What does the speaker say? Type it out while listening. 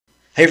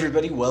Hey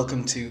everybody,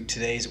 welcome to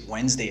today's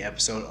Wednesday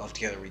episode of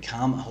Together We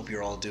Calm. I hope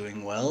you're all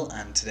doing well,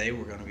 and today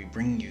we're going to be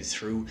bringing you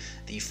through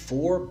the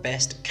 4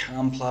 best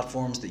Calm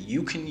platforms that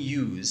you can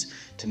use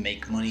to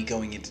make money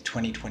going into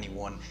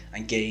 2021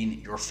 and gain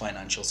your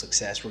financial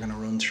success. We're going to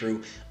run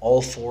through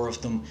all 4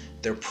 of them,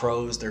 their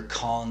pros, their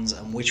cons,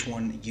 and which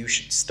one you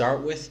should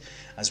start with,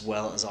 as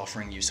well as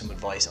offering you some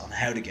advice on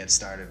how to get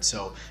started.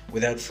 So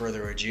without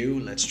further ado,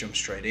 let's jump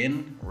straight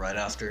in right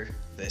after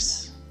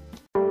this.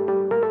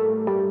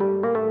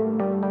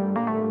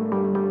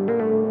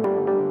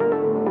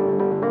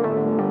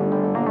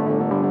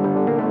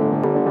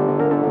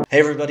 Hey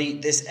everybody,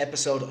 this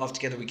episode of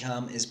Together We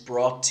Calm is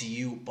brought to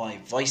you by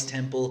Vice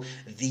Temple,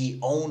 the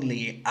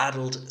only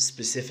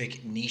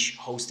adult-specific niche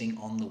hosting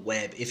on the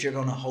web. If you're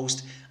going to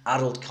host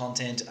adult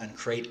content and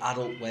create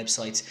adult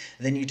websites,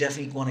 then you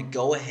definitely want to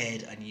go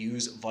ahead and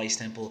use Vice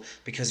Temple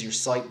because your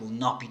site will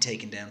not be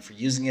taken down for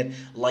using it,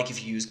 like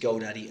if you use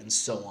GoDaddy and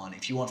so on.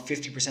 If you want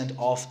 50%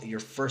 off your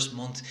first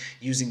month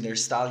using their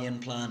Stallion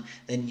plan,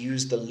 then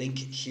use the link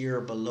here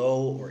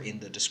below or in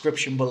the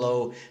description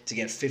below to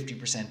get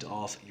 50%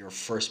 off your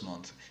first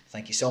month.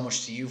 Thank you so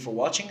much to you for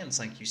watching, and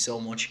thank you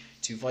so much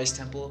to Vice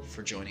Temple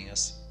for joining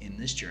us in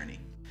this journey.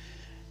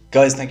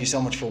 Guys, thank you so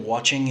much for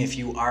watching. If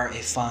you are a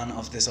fan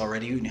of this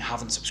already and you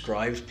haven't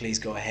subscribed, please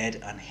go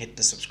ahead and hit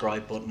the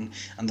subscribe button.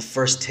 And the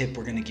first tip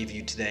we're going to give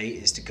you today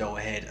is to go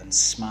ahead and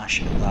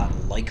smash that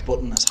like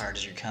button as hard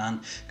as you can,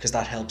 because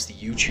that helps the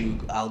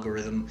YouTube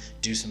algorithm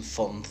do some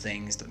fun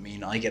things that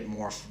mean I get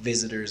more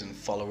visitors and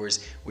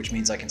followers, which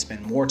means I can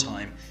spend more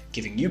time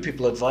giving you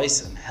people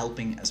advice and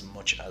helping as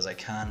much as I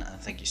can.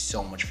 And thank you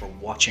so much for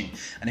watching.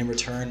 And in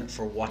return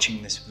for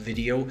watching this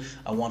video,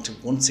 I want to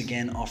once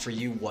again offer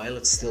you, while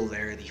it's still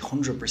there, the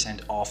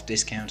 100% off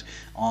discount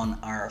on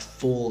our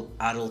full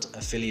adult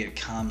affiliate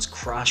CAMS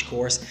crash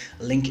course.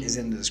 Link is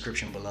in the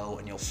description below,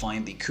 and you'll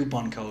find the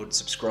coupon code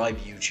subscribe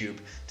YouTube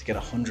to get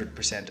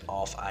 100%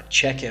 off at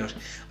checkout.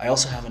 I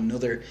also have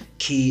another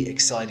key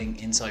exciting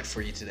insight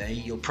for you today.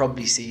 You'll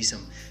probably see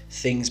some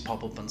things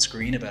pop up on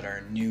screen about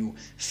our new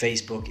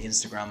Facebook,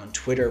 Instagram and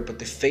Twitter, but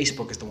the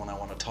Facebook is the one I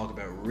want to talk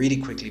about really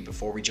quickly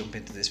before we jump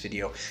into this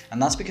video,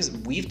 and that's because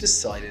we've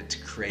decided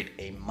to create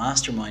a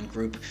mastermind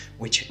group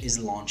which is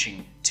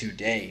launching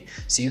today.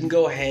 So you can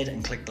go ahead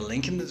and click the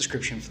link in the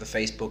description for the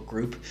Facebook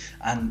group,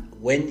 and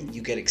when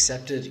you get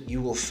accepted,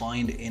 you will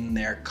find in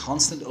there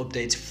constant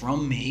updates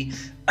from me,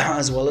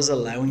 as well as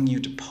allowing you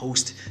to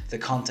post the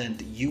content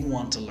that you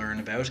want to learn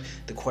about,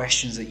 the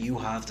questions that you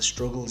have, the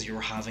struggles you're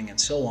having,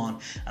 and so on.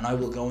 And I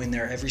will go in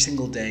there every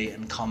single day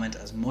and comment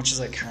as much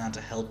as I can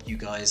to help you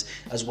guys,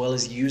 as well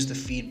as use the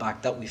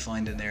feedback that we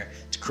find in there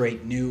to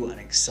create new and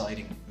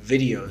exciting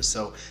videos.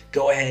 So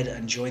go ahead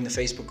and join the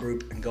Facebook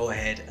group, and go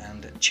ahead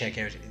and check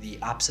out the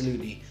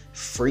absolutely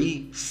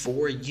free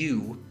for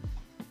you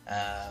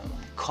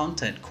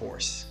content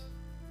course.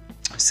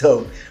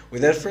 So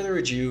without further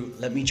ado,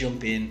 let me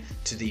jump in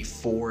to the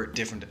 4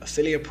 different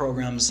affiliate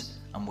programs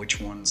and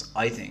which ones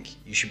I think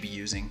you should be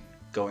using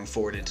going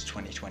forward into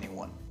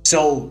 2021.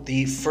 So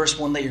the first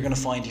one that you're going to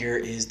find here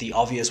is the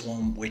obvious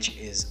one, which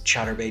is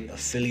Chaturbate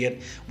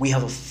Affiliate. We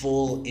have a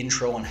full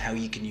intro on how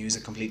you can use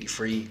it completely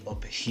free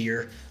up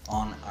here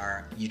on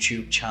our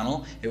YouTube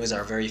channel. It was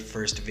our very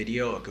first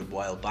video a good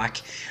while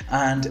back,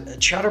 and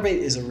Chaturbate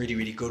is a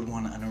really good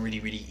one and a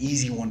really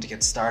easy one to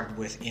get started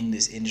with in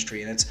this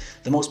industry, and it's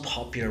the most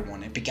popular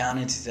one. It began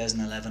in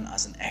 2011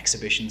 as an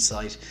exhibition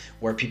site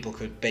where people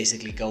could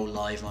basically go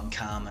live on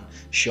cam and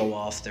show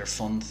off their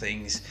fun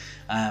things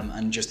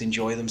and just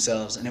enjoy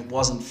themselves, and it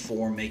wasn't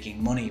for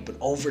making money. But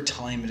over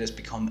time it has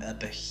become a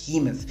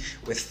behemoth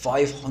with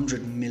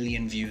 500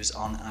 million views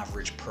on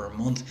average per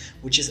month,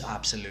 which is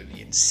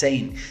absolutely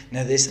insane.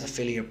 Now this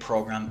affiliate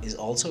program is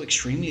also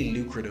extremely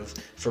lucrative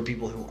for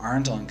people who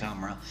aren't on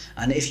camera,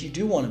 and if you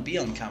do want to be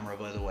on camera,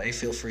 by the way,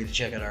 feel free to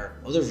check out our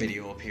other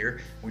video up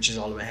here, which is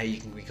all about how you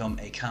can become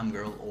a cam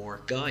girl or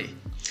guy.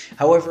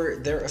 However,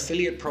 their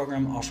affiliate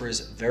program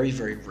offers very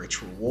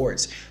rich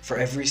rewards. For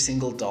every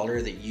single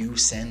dollar that you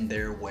send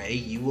their way,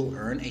 you will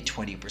earn a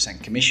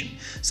 20% commission.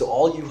 So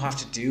all you have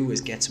to do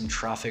is get some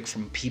traffic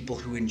from people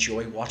who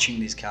enjoy watching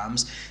these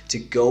cams to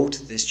go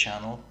to this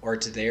channel, or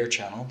to their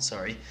channel,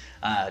 sorry,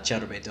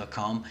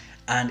 chaturbate.com,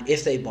 and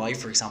if they buy,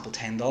 for example,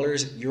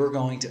 $10, you're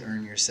going to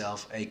earn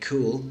yourself a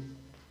cool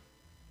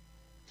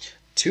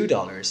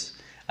 $2.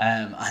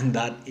 And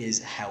that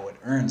is how it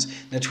earns.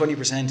 Now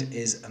 20%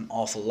 is an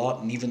awful lot,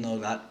 and even though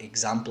that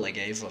example I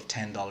gave of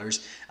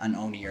 $10 and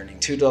only earning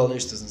 $2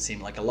 doesn't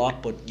seem like a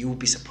lot, but you would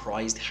be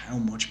surprised how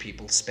much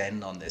people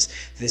spend on this.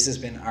 This has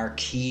been our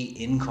key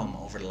income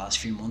over the last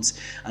few months,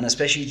 and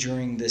especially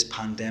during this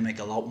pandemic,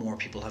 a lot more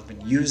people have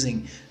been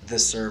using the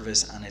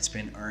service, and it's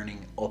been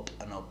earning up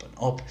and up and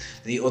up.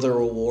 The other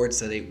rewards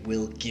that it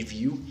will give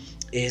you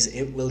is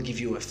it will give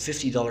you a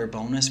 $50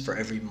 bonus for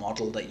every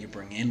model that you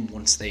bring in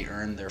once they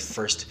earn their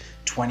first first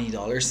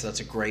 $20. So that's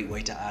a great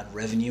way to add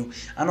revenue.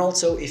 And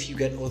also, if you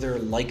get other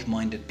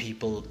like-minded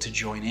people to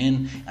join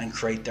in and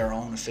create their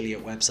own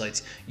affiliate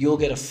websites, you'll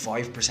get a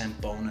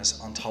 5%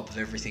 bonus on top of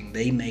everything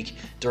they make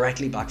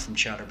directly back from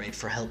Chaturbate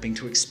for helping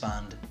to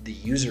expand the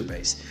user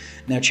base.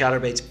 Now,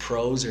 Chaturbate's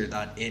pros are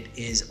that it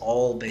is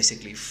all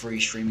basically free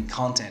streaming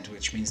content,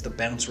 which means the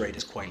bounce rate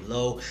is quite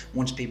low.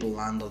 Once people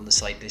land on the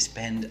site, they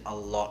spend a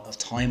lot of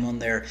time on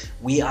there.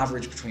 We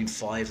average between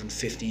 5 and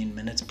 15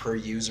 minutes per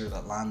user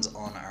that lands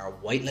on our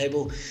white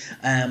label.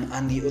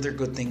 And the other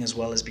good thing as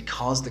well is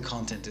because the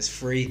content is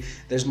free,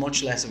 there's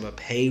much less of a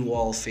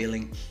paywall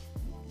feeling.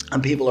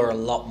 And people are a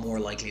lot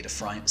more likely to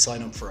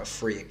sign up for a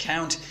free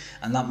account,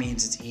 and that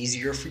means it's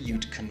easier for you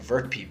to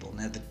convert people.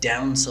 Now, the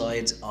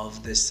downsides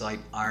of this site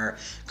are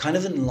kind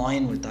of in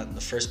line with that in the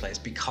first place.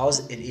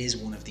 Because it is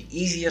one of the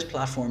easiest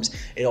platforms,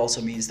 it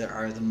also means there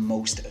are the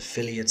most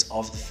affiliates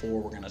of the 4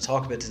 we're going to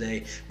talk about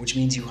today, which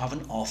means you have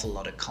an awful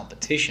lot of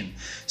competition.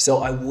 So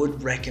I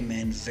would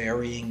recommend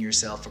varying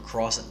yourself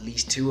across at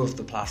least 2 of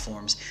the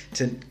platforms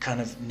to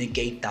kind of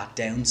negate that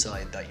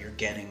downside that you're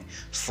getting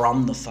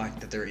from the fact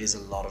that there is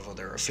a lot of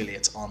other affiliates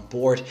on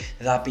board.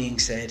 That being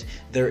said,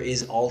 there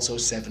is also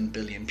 7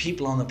 billion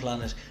people on the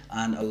planet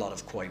and a lot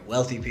of quite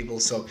wealthy people,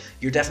 so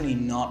you're definitely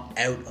not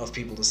out of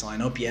people to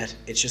sign up yet.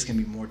 It's just going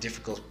to be more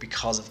difficult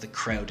because of the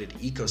crowded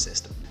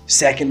ecosystem.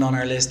 Second on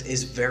our list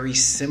is very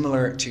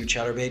similar to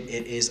Chaturbate.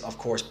 It is, of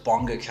course,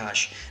 Bonga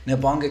Cash. Now,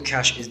 Bonga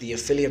Cash is the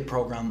affiliate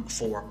program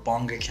for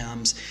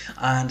BongaCams,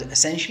 and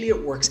essentially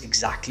it works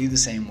exactly the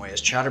same way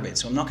as Chaturbate,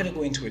 so I'm not going to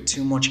go into it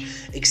too much,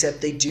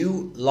 except they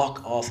do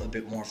lock off a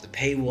bit more of the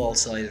paywall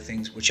side of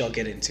things, which I'll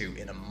get into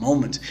in a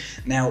moment.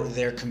 Now,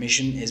 their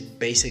commission is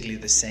basically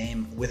the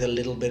same with a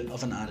little bit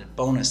of an added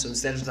bonus. So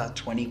instead of that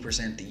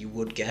 20% that you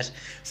would get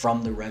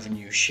from the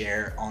revenue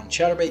share on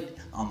Chaturbate,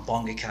 on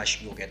Bonga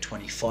Cash you'll get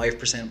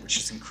 25%, which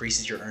just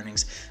increases your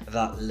earnings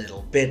that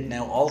little bit.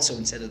 Now, also,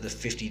 instead of the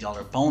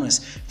 $50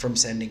 bonus from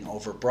sending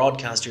over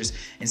broadcasters,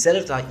 instead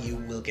of that you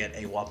will get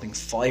a whopping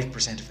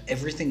 5% of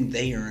everything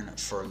they earn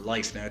for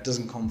life. Now, it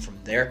doesn't come from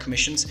their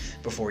commissions,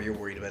 before you're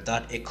worried about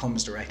that. It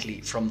comes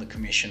directly from the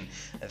commission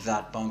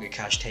that Bonga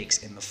Cash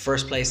takes in the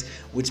first place,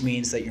 which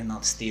means that you're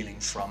not stealing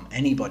from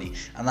anybody,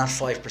 and that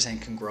 5%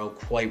 can grow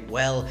quite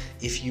well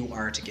if you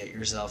are to get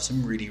yourself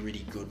some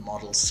really good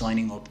models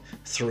signing up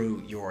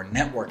through your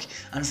network.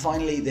 And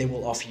finally, they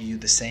will offer you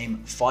the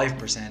same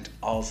 5%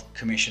 of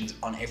commissions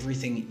on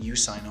everything you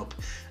sign up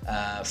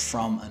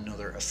from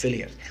another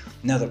affiliate.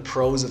 Now, the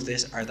pros of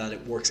this are that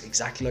it works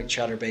exactly like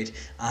Chaturbate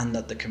and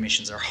that the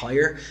commissions are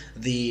higher.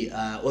 The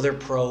other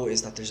pro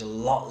is that there's a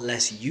lot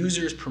less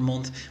users per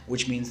month,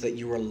 which means that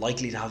you are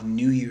likely to have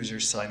new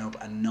users sign up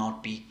and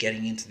not be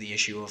getting into the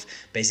issue of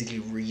basically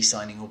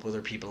re-signing up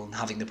other people and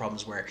having the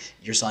problems where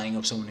you're signing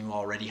up someone who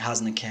already has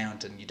an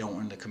account and you don't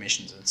earn the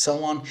commissions and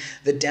so on.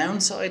 The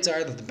downsides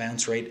are that the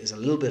bounce rate is a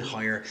little bit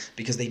higher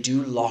because they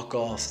do lock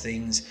off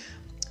things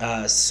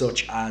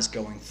such as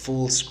going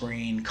full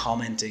screen,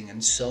 commenting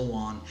and so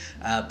on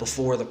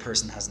before the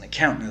person has an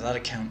account. Now, that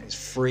account is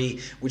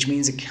free, which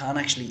means it can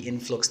actually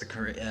influx the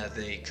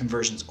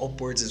conversions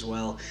upwards as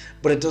well,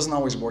 but it doesn't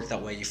always work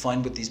that way. You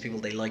find with these people,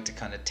 they like to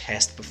kind of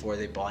test before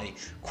they buy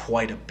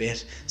quite a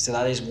bit, so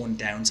that is one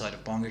downside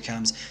of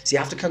BongaCams. So you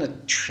have to kind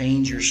of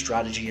change your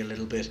strategy a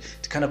little bit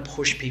to kind of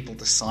push people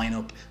to sign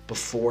up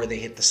before they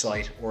hit the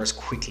site or as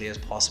quickly as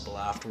possible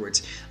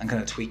afterwards, and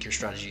kind of tweak your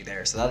strategy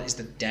there. So that is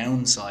the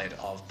downside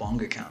of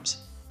BongaCams.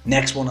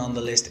 Next one on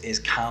the list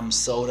is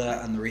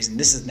CamSoda, and the reason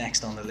this is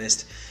next on the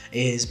list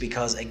is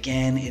because,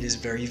 again, it is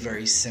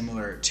very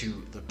similar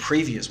to the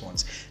previous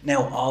ones.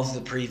 Now, of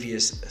the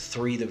previous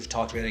 3 that we've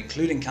talked about,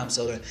 including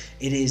CamSoda,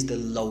 it is the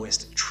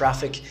lowest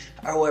traffic.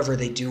 However,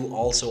 they do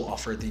also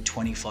offer the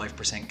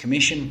 25%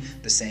 commission,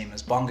 the same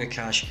as Bonga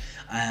Cash,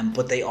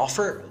 but they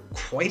offer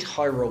quite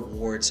high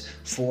rewards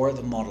for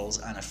the models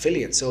and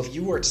affiliates. So if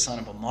you were to sign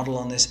up a model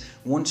on this,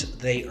 once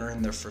they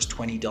earn their first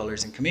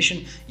 $20 in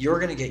commission, you're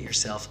going to get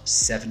yourself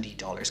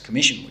 $70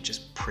 commission, which is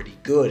pretty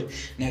good.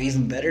 Now,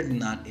 even better than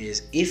that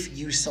is if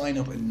you sign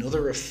up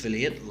another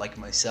affiliate like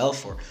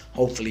myself, or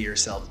hopefully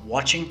yourself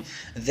watching,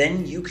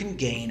 then you can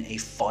gain a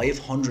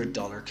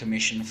 $500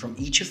 commission from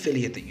each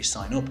affiliate that you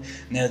sign up.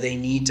 Now, they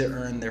need to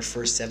earn their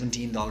first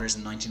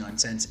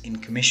 $17.99 in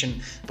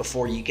commission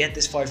before you get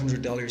this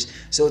 $500,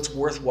 so it's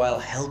worthwhile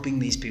helping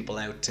these people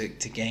out to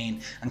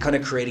gain and kind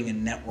of creating a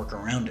network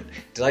around it.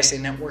 Did I say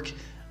network?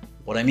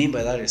 What I mean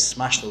by that is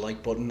smash the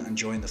like button and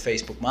join the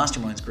Facebook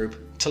Masterminds group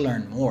to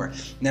learn more.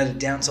 Now, the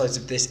downsides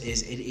of this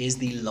is it is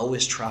the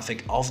lowest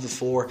traffic of the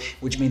 4,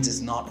 which means it's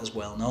not as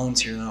well known,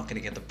 so you're not going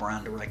to get the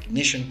brand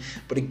recognition.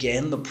 But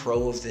again, the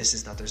pro of this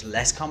is that there's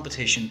less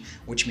competition,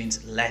 which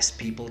means less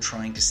people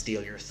trying to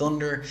steal your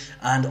thunder.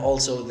 And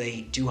also,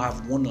 they do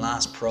have one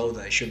last pro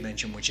that I should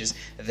mention, which is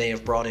they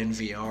have brought in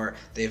VR.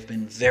 They've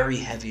been very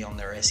heavy on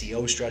their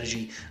SEO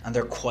strategy, and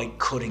they're quite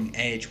cutting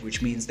edge,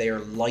 which means they are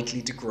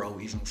likely to grow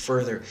even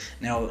further.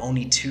 Now,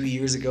 only 2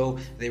 years ago,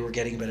 they were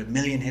getting about 1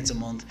 million hits a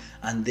month,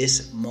 and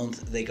this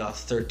month they got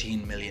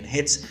 13 million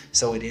hits,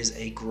 so it is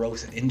a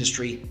growth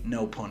industry,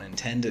 no pun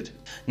intended.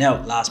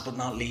 Now, last but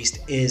not least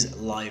is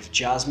Live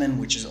Jasmine,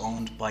 which is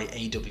owned by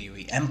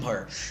AWE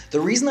Empire. The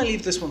reason I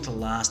leave this one to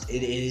last,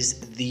 it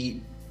is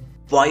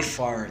by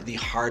far the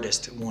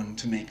hardest one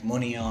to make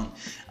money on,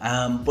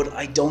 but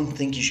I don't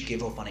think you should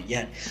give up on it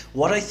yet.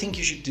 What I think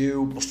you should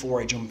do before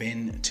I jump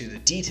into the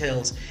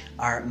details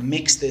are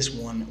mix this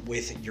one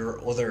with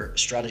your other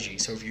strategy.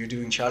 So if you're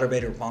doing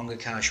Chaturbate or Bonga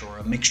Cash or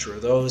a mixture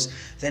of those,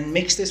 then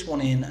mix this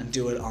one in and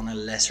do it on a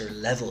lesser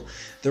level.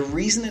 The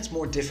reason it's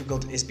more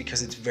difficult is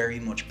because it's very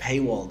much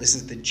paywall. This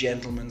is the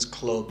gentleman's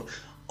club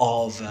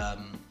of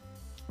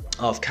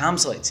cam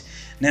sites.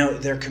 Now,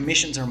 their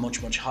commissions are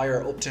much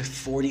higher, up to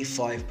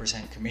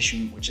 45%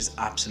 commission, which is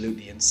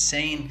absolutely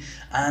insane,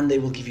 and they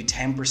will give you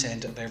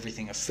 10% of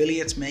everything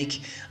affiliates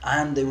make,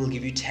 and they will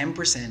give you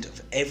 10%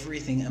 of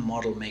everything a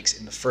model makes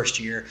in the first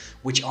year,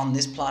 which on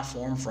this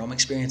platform, from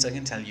experience, I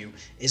can tell you,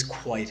 is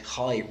quite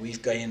high.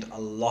 We've gained a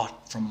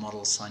lot from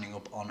models signing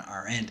up on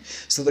our end.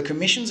 So the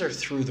commissions are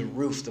through the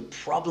roof. The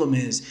problem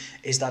is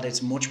that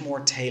it's much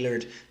more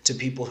tailored to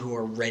people who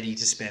are ready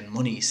to spend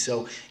money.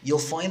 So you'll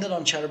find that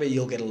on Chaturbate,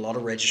 you'll get a lot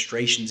of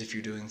registrations if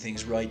you're doing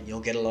things right. You'll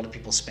get a lot of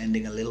people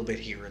spending a little bit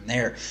here and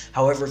there.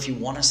 However, if you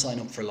want to sign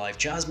up for Live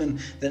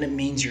Jasmine, then it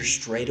means you're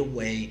straight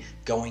away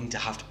going to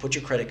have to put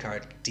your credit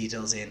card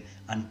details in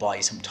and buy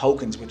some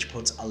tokens, which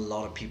puts a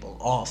lot of people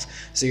off.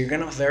 So you're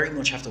going to very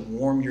much have to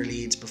warm your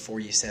leads before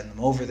you send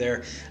them over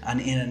there. And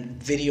in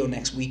a video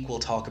next week, we'll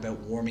talk about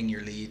warming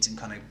your leads and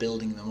kind of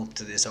building them up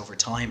to this over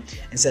time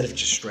instead of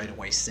just straight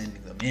away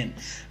sending them in.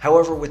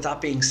 However, with that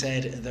being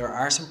said, there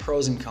are some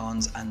pros and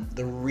cons, and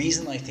the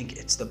reason I think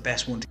it's the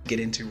best one to get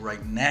into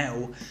right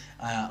now,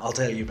 I'll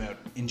tell you about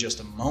in just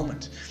a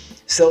moment.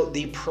 So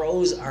the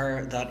pros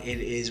are that it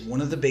is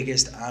one of the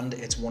biggest and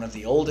it's one of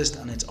the oldest,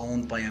 and it's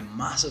owned by a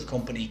massive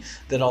company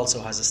that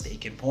also has a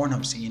stake in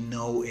Pornhub, so you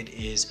know it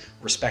is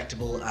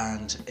respectable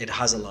and it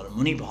has a lot of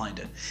money behind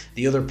it.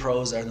 The other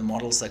pros are the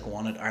models that go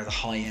on it are the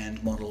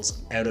high-end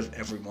models out of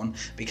everyone,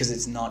 because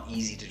it's not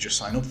easy to just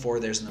sign up for.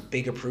 There's a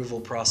big approval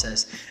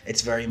process.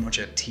 It's very much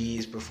a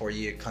tease before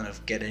you kind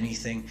of get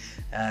anything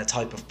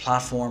type of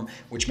platform,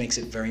 which makes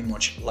it very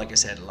much, like I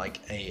said, like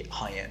a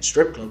high-end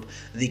strip club.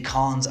 The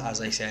cons,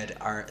 as I said,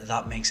 are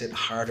that makes it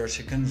harder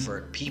to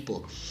convert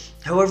people.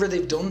 However,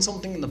 they've done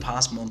something in the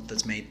past month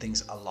that's made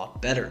things a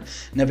lot better.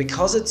 Now,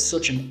 because it's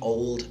such an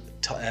old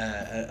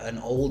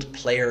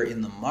player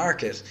in the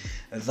market,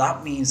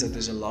 that means that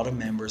there's a lot of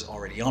members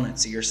already on it.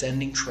 So you're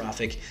sending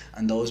traffic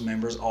and those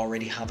members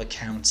already have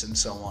accounts and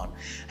so on.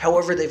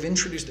 However, they've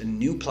introduced a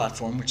new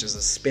platform, which is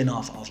a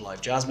spin-off of Live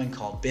Jasmine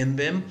called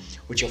BimBim,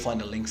 which you'll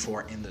find a link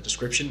for in the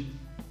description.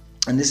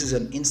 And this is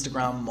an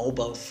Instagram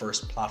mobile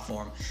first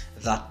platform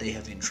that they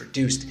have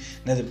introduced.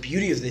 Now, the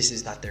beauty of this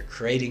is that they're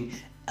creating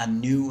a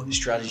new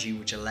strategy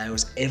which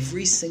allows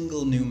every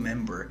single new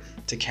member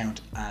to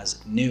count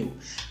as new.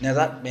 Now,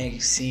 that may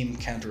seem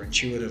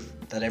counterintuitive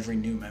that every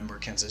new member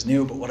counts as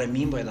new, but what I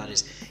mean by that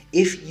is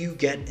if you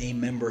get a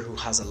member who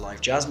has a Live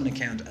Jasmine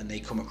account and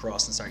they come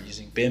across and start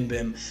using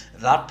BimBim,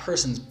 that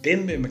person's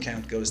BimBim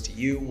account goes to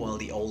you while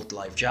the old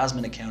Live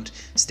Jasmine account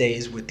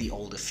stays with the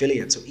old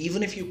affiliate. So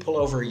even if you pull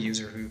over a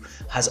user who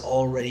has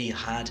already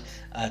had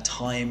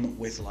time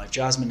with Live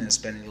Jasmine and is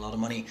spending a lot of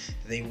money,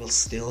 they will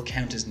still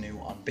count as new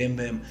on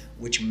BimBim,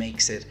 which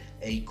makes it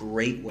a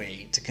great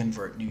way to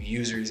convert new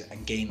users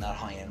and gain that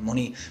high-end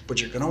money.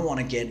 But you're going to want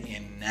to get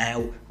in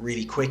now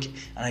really quick,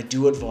 and I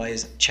do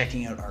advise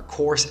checking out our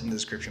course in the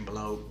description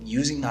below,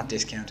 using that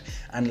discount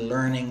and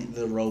learning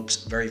the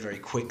ropes very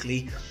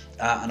quickly.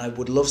 And I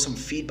would love some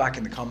feedback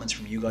in the comments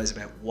from you guys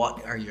about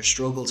what are your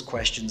struggles,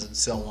 questions, and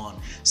so on,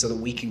 so that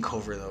we can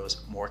cover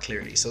those more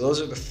clearly. So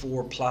those are the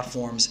 4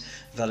 platforms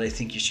that I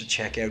think you should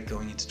check out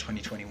going into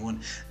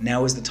 2021.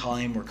 Now is the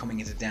time. We're coming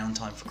into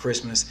downtime for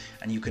Christmas,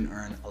 and you can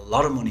earn a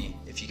lot of money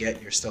if you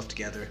get your stuff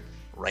together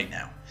right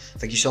now.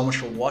 Thank you so much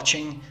for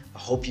watching. I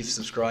hope you've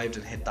subscribed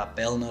and hit that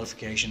bell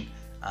notification,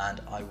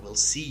 and I will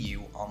see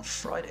you on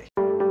Friday.